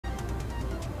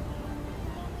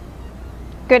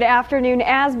Good afternoon,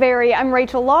 Asbury. I'm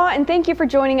Rachel Law, and thank you for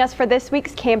joining us for this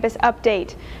week's campus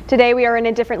update. Today we are in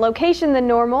a different location than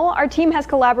normal. Our team has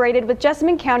collaborated with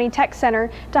Jessamine County Tech Center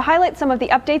to highlight some of the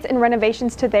updates and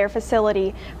renovations to their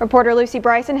facility. Reporter Lucy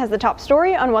Bryson has the top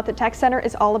story on what the Tech Center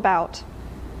is all about.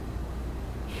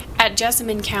 At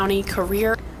Jessamine County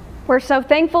Career. We're so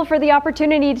thankful for the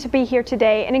opportunity to be here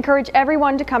today and encourage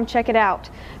everyone to come check it out.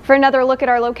 For another look at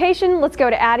our location, let's go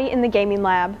to Addie in the gaming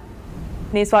lab.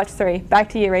 Newswatch 3. Back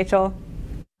to you, Rachel.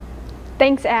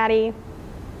 Thanks, Addie.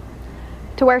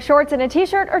 To wear shorts and a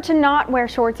t-shirt or to not wear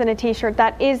shorts and a t-shirt?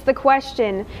 That is the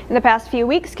question. In the past few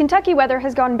weeks, Kentucky weather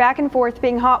has gone back and forth,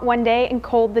 being hot one day and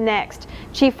cold the next.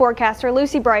 Chief forecaster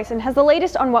Lucy Bryson has the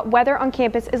latest on what weather on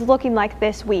campus is looking like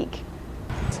this week.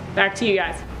 Back to you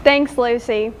guys. Thanks,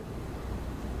 Lucy.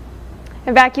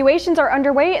 Evacuations are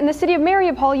underway in the city of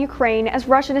Mariupol, Ukraine, as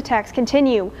Russian attacks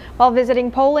continue. While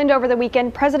visiting Poland over the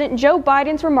weekend, President Joe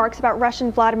Biden's remarks about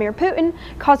Russian Vladimir Putin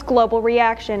caused global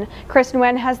reaction. Chris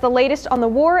Nguyen has the latest on the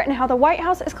war and how the White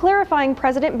House is clarifying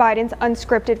President Biden's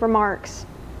unscripted remarks.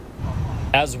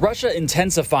 As Russia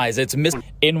intensifies its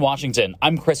in Washington,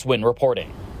 I'm Chris Nguyen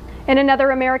reporting. In another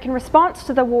American response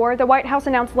to the war, the White House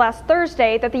announced last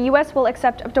Thursday that the U.S. will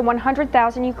accept up to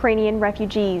 100,000 Ukrainian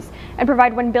refugees and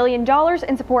provide $1 billion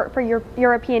in support for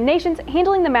European nations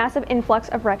handling the massive influx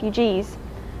of refugees.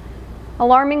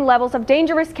 Alarming levels of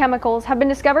dangerous chemicals have been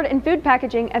discovered in food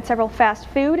packaging at several fast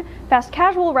food, fast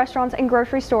casual restaurants, and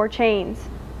grocery store chains.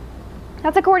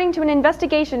 That's according to an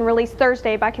investigation released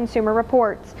Thursday by Consumer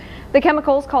Reports. The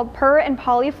chemicals, called per- and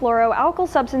polyfluoroalkyl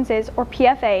substances, or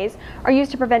PFAs, are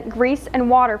used to prevent grease and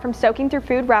water from soaking through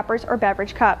food wrappers or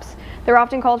beverage cups. They're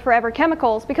often called forever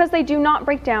chemicals because they do not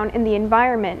break down in the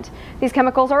environment. These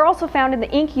chemicals are also found in the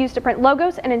ink used to print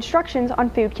logos and instructions on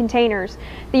food containers.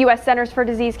 The U.S. Centers for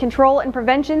Disease Control and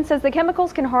Prevention says the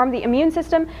chemicals can harm the immune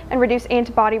system and reduce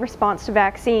antibody response to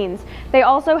vaccines. They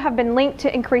also have been linked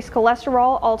to increased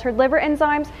cholesterol, altered liver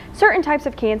enzymes, certain types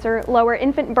of cancer, lower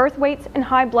infant birth weights, and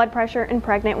high blood pressure in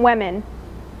pregnant women.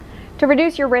 To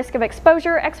reduce your risk of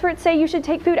exposure, experts say you should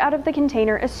take food out of the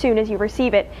container as soon as you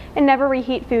receive it and never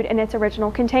reheat food in its original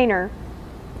container.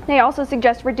 They also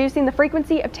suggest reducing the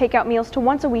frequency of takeout meals to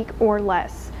once a week or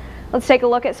less. Let's take a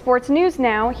look at sports news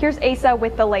now. Here's Asa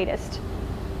with the latest.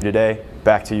 Today,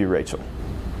 back to you, Rachel.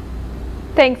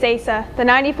 Thanks, Asa. The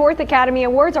 94th Academy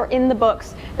Awards are in the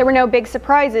books. There were no big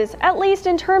surprises, at least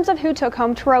in terms of who took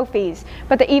home trophies.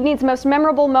 But the evening's most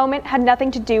memorable moment had nothing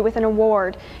to do with an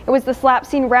award. It was the slap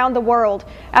scene round the world,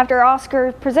 after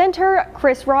Oscar presenter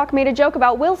Chris Rock made a joke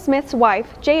about Will Smith's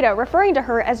wife, Jada, referring to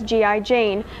her as G.I.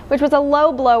 Jane, which was a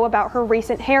low blow about her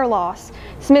recent hair loss.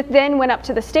 Smith then went up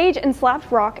to the stage and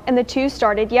slapped Rock, and the two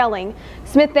started yelling.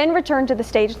 Smith then returned to the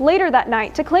stage later that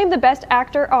night to claim the Best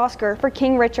Actor Oscar for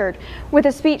King Richard, with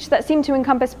a speech that seemed to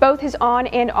encompass both his on-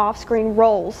 and off-screen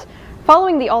roles.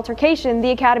 Following the altercation,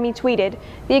 the Academy tweeted,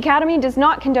 "The Academy does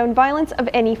not condone violence of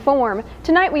any form.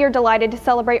 Tonight we are delighted to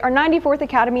celebrate our 94th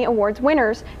Academy Awards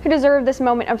winners who deserve this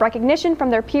moment of recognition from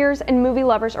their peers and movie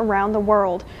lovers around the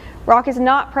world." Rock is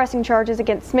not pressing charges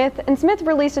against Smith, and Smith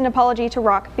released an apology to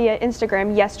Rock via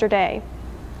Instagram yesterday.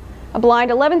 A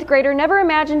blind 11th grader never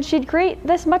imagined she'd create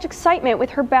this much excitement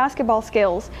with her basketball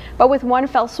skills, but with one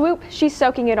fell swoop, she's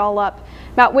soaking it all up.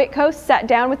 Matt Whitcoast sat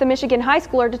down with the Michigan high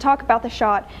schooler to talk about the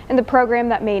shot and the program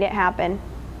that made it happen.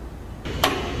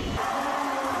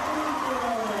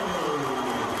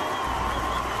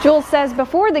 Jules says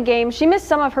before the game she missed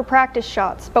some of her practice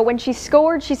shots, but when she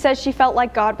scored, she says she felt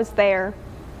like God was there.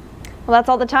 Well, that's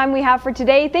all the time we have for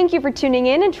today. Thank you for tuning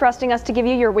in and trusting us to give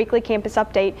you your weekly campus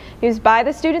update. News by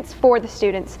the students, for the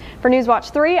students. For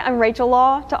Newswatch 3, I'm Rachel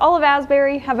Law. To all of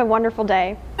Asbury, have a wonderful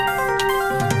day.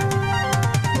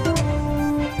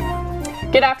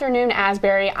 Good afternoon,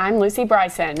 Asbury. I'm Lucy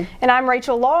Bryson. And I'm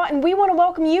Rachel Law, and we want to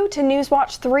welcome you to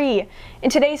Newswatch 3.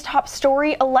 In today's top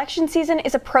story, election season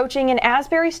is approaching and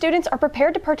Asbury students are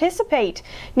prepared to participate.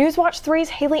 Newswatch 3's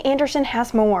Haley Anderson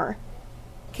has more.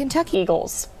 Kentucky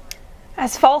Eagles.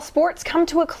 As fall sports come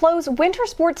to a close, winter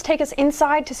sports take us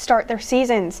inside to start their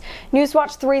seasons.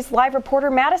 Newswatch 3's live reporter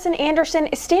Madison Anderson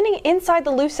is standing inside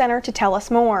the Luce Center to tell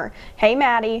us more. Hey,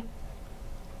 Maddie.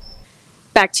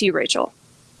 Back to you, Rachel.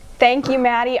 Thank you,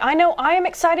 Maddie. I know I am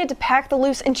excited to pack the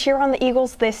Luce and cheer on the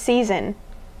Eagles this season.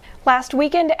 Last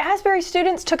weekend, Asbury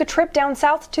students took a trip down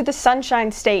south to the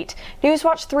Sunshine State.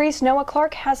 Newswatch 3's Noah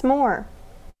Clark has more.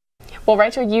 Well,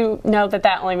 Rachel, you know that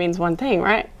only means one thing,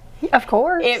 right? Of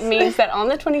course. It means that on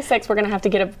the 26th, we're going to have to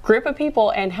get a group of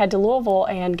people and head to Louisville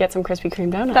and get some Krispy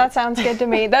Kreme donuts. That sounds good to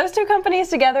me. Those two companies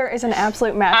together is an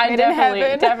absolute match made in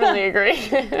heaven. definitely agree.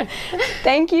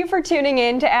 Thank you for tuning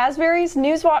in to Asbury's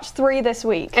Newswatch 3 this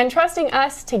week. And trusting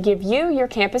us to give you your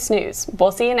campus news.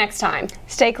 We'll see you next time.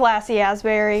 Stay classy,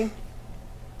 Asbury.